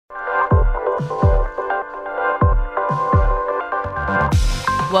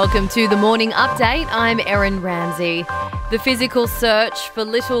Welcome to the Morning Update. I'm Erin Ramsey. The physical search for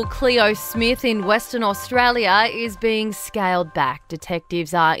little Cleo Smith in Western Australia is being scaled back.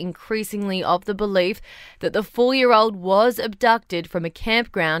 Detectives are increasingly of the belief that the 4-year-old was abducted from a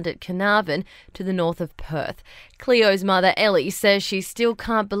campground at Carnarvon to the north of Perth. Cleo's mother, Ellie, says she still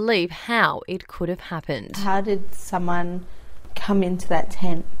can't believe how it could have happened. How did someone come into that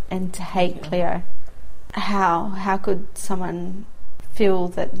tent and take Cleo? How could someone feel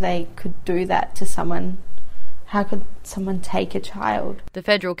that they could do that to someone? How could someone take a child? The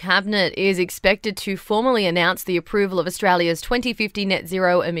Federal Cabinet is expected to formally announce the approval of Australia's 2050 net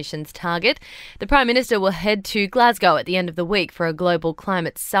zero emissions target. The Prime Minister will head to Glasgow at the end of the week for a global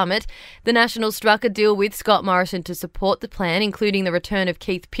climate summit. The National struck a deal with Scott Morrison to support the plan, including the return of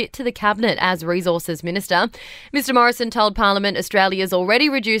Keith Pitt to the Cabinet as Resources Minister. Mr Morrison told Parliament Australia's already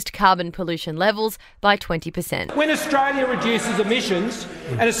reduced carbon pollution levels by 20%. When Australia reduces emissions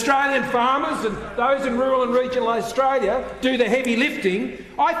and Australian farmers and those in rural and regional Australia do the heavy lifting,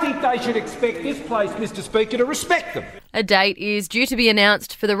 I think they should expect this place, Mr Speaker, to respect them. A date is due to be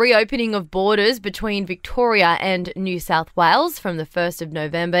announced for the reopening of borders between Victoria and New South Wales from the 1st of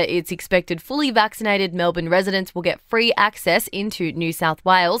November. It's expected fully vaccinated Melbourne residents will get free access into New South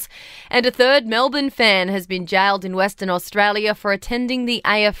Wales. And a third Melbourne fan has been jailed in Western Australia for attending the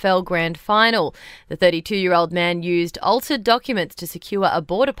AFL Grand Final. The 32-year-old man used altered documents to secure a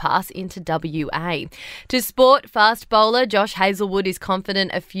border pass into WA. To sport, fast bowler Josh Hazlewood is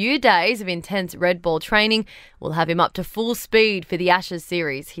confident a few days of intense red ball training will have him up to full speed for the Ashes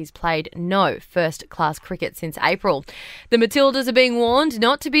series. He's played no first-class cricket since April. The Matildas are being warned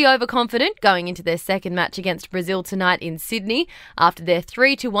not to be overconfident going into their second match against Brazil tonight in Sydney after their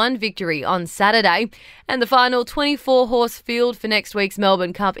 3-1 victory on Saturday. And the final 24-horse field for next week's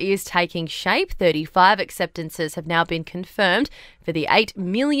Melbourne Cup is taking shape. 35 acceptances have now been confirmed for the $8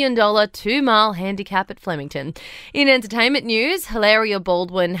 million 2-mile handicap at Flemington. In entertainment news, Alec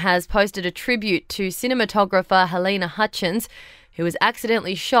Baldwin has posted a tribute to cinematographer Helena Hutchins, who was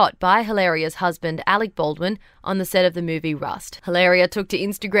accidentally shot by Hilaria's husband, Alec Baldwin, on the set of the movie Rust. Hilaria took to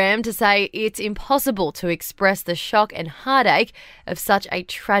Instagram to say it's impossible to express the shock and heartache of such a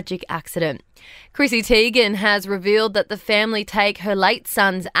tragic accident. Chrissy Teigen has revealed that the family take her late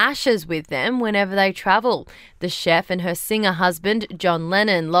son's ashes with them whenever they travel. The chef and her singer husband, John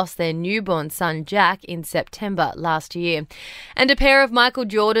Lennon, lost their newborn son, Jack, in September last year. And a pair of Michael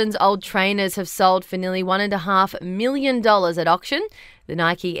Jordan's old trainers have sold for nearly $1.5 million at auction. The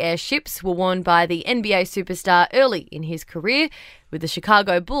Nike Air Ships were worn by the NBA superstar early in his career with the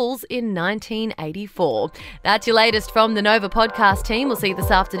Chicago Bulls in 1984. That's your latest from the Nova podcast team. We'll see you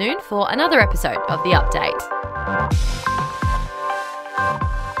this afternoon for another episode of The Update.